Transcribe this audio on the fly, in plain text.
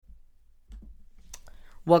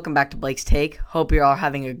Welcome back to Blake's Take. Hope you're all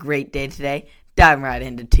having a great day today. Diving right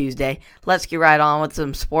into Tuesday. Let's get right on with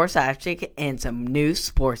some sports action and some new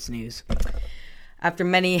sports news. After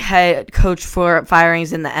many head coach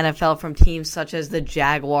firings in the NFL from teams such as the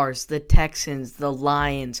Jaguars, the Texans, the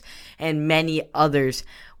Lions, and many others,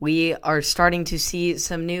 we are starting to see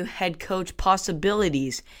some new head coach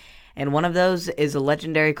possibilities. And one of those is a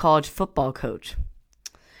legendary college football coach.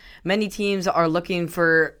 Many teams are looking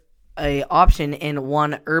for an option in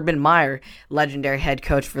one Urban Meyer, legendary head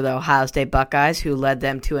coach for the Ohio State Buckeyes, who led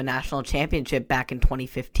them to a national championship back in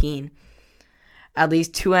 2015. At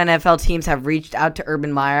least two NFL teams have reached out to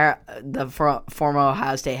Urban Meyer, the former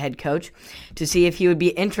Ohio State head coach, to see if he would be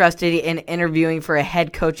interested in interviewing for a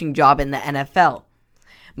head coaching job in the NFL.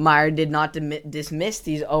 Meyer did not dismiss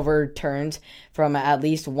these overturns from at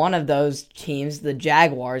least one of those teams, the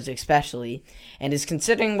Jaguars especially, and is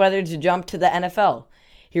considering whether to jump to the NFL.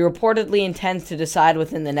 He reportedly intends to decide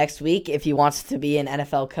within the next week if he wants to be an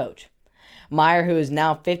NFL coach. Meyer, who is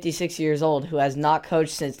now 56 years old, who has not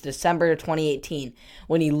coached since December 2018,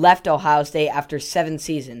 when he left Ohio State after 7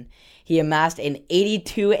 seasons, he amassed an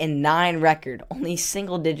 82-9 record, only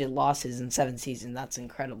single-digit losses in 7 seasons. That's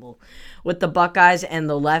incredible. With the Buckeyes and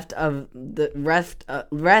the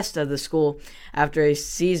rest of the school after a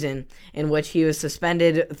season in which he was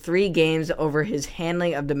suspended 3 games over his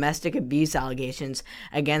handling of domestic abuse allegations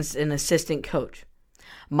against an assistant coach.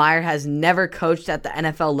 Meyer has never coached at the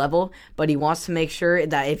NFL level, but he wants to make sure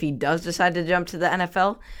that if he does decide to jump to the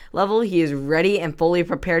NFL level, he is ready and fully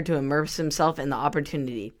prepared to immerse himself in the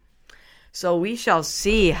opportunity. So we shall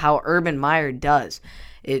see how Urban Meyer does.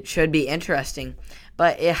 It should be interesting.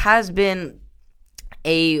 But it has been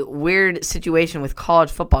a weird situation with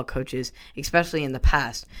college football coaches, especially in the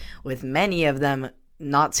past, with many of them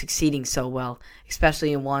not succeeding so well,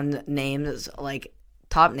 especially in one names like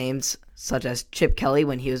top names such as Chip Kelly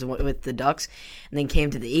when he was with the Ducks and then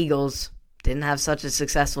came to the Eagles, didn't have such a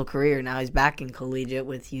successful career. Now he's back in collegiate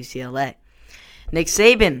with UCLA. Nick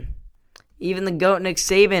Saban, even the GOAT Nick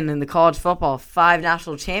Saban in the college football, 5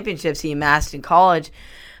 national championships he amassed in college,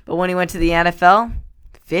 but when he went to the NFL,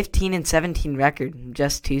 15-17 record in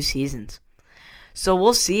just 2 seasons. So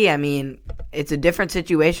we'll see. I mean, it's a different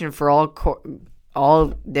situation for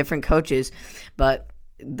all different coaches, but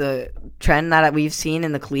the trend that we've seen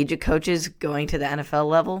in the collegiate coaches going to the NFL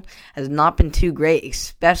level has not been too great,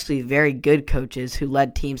 especially very good coaches who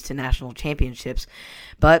led teams to national championships.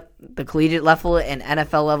 But the collegiate level and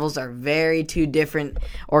NFL levels are very two different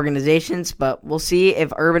organizations. But we'll see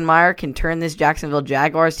if Urban Meyer can turn this Jacksonville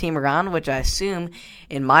Jaguars team around, which I assume,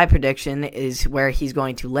 in my prediction, is where he's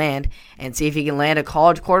going to land, and see if he can land a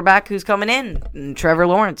college quarterback who's coming in, Trevor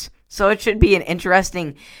Lawrence. So it should be an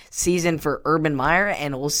interesting season for Urban Meyer,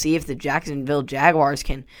 and we'll see if the Jacksonville Jaguars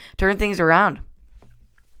can turn things around.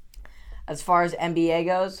 As far as NBA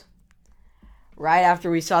goes, right after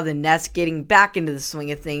we saw the Nets getting back into the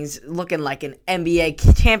swing of things, looking like an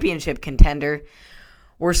NBA championship contender,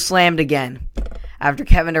 we're slammed again. After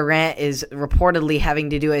Kevin Durant is reportedly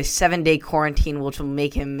having to do a 7-day quarantine, which will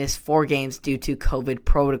make him miss 4 games due to COVID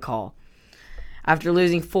protocol. After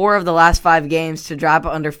losing 4 of the last 5 games to drop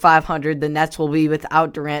under 500, the Nets will be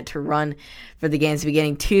without Durant to run for the games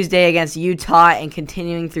beginning Tuesday against Utah and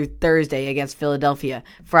continuing through Thursday against Philadelphia,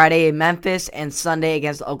 Friday in Memphis, and Sunday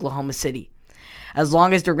against Oklahoma City. As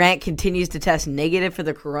long as Durant continues to test negative for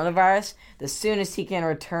the coronavirus, the soonest he can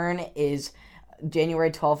return is January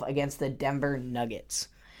 12th against the Denver Nuggets.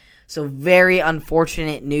 So very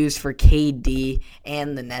unfortunate news for KD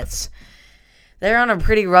and the Nets. They're on a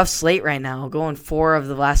pretty rough slate right now, going 4 of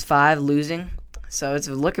the last 5, losing. So it's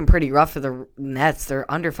looking pretty rough for the Nets.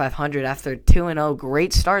 They're under 500 after a 2-0.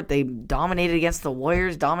 Great start. They dominated against the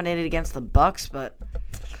Warriors, dominated against the Bucks, but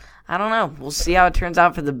I don't know. We'll see how it turns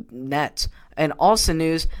out for the Nets. And also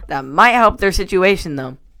news that might help their situation,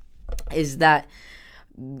 though, is that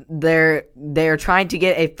they're trying to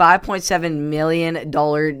get a $5.7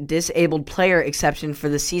 million disabled player exception for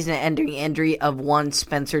the season-ending injury of one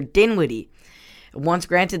Spencer Dinwiddie. Once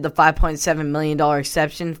granted the $5.7 million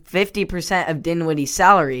exception, 50% of Dinwiddie's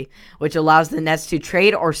salary, which allows the Nets to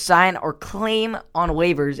trade or sign or claim on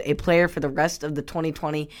waivers a player for the rest of the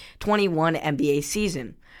 2020-21 NBA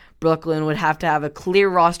season. Brooklyn would have to have a clear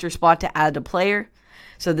roster spot to add a player,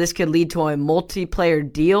 so this could lead to a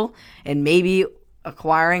multiplayer deal and maybe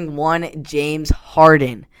acquiring one James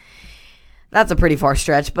Harden. That's a pretty far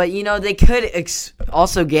stretch, but they could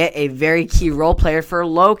also get a very key role player for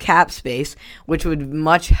low cap space, which would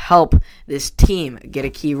much help this team. Get a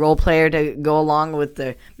key role player to go along with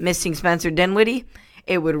the missing Spencer Dinwiddie.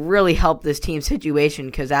 It would really help this team's situation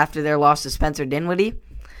because after their loss to Spencer Dinwiddie,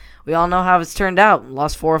 we all know how it's turned out.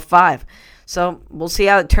 Lost 4 of 5. So we'll see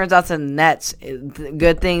how it turns out to the Nets.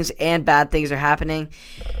 Good things and bad things are happening.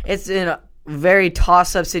 It's in a very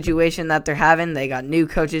toss-up situation that they're having. They got new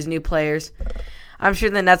coaches, new players. I'm sure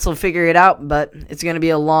the Nets will figure it out, but it's going to be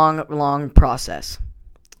a long, long process.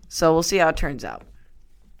 So we'll see how it turns out.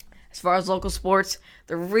 As far as local sports,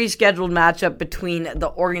 the rescheduled matchup between the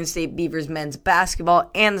Oregon State Beavers men's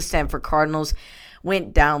basketball and the Stanford Cardinals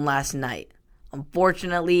went down last night.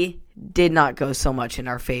 Unfortunately, did not go so much in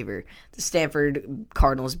our favor. The Stanford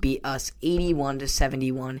Cardinals beat us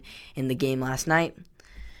 81-71 in the game last night.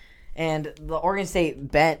 And the Oregon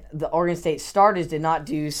State starters did not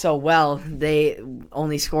do so well. They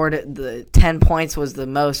only scored the 10 points was the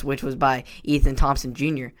most, which was by Ethan Thompson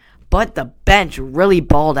Jr. But the bench really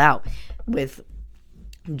balled out with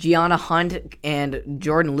Gianna Hunt and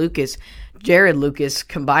Jared Lucas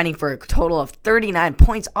combining for a total of 39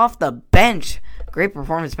 points off the bench. Great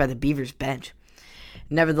performance by the Beavers bench.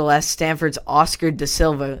 Nevertheless, Stanford's Oscar Da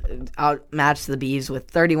Silva outmatched the Beavs with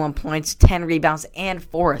 31 points, 10 rebounds, and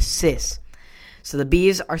 4 assists. So the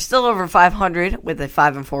Beavs are still over 500 with a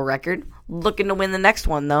 5-4 record, looking to win the next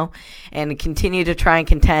one, though, and continue to try and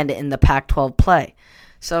contend in the Pac-12 play.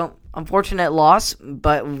 So, unfortunate loss,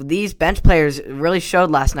 but these bench players really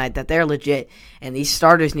showed last night that they're legit, and these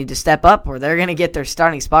starters need to step up or they're going to get their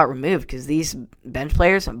starting spot removed because these bench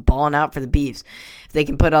players are balling out for the Beavs. If they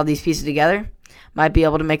can put all these pieces together, might be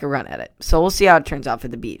able to make a run at it. So we'll see how it turns out for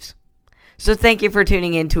the Beavs. So thank you for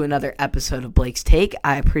tuning in to another episode of Blake's Take.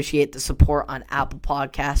 I appreciate the support on Apple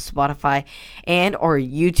Podcasts, Spotify, and or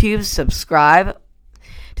YouTube. Subscribe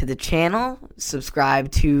to the channel.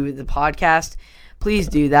 Subscribe to the podcast. Please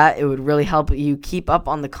do that. It would really help you keep up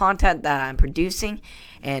on the content that I'm producing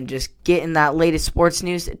and just getting that latest sports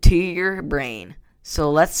news to your brain.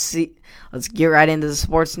 So let's get right into the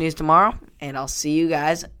sports news tomorrow, and I'll see you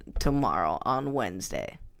guys tomorrow on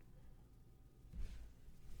Wednesday.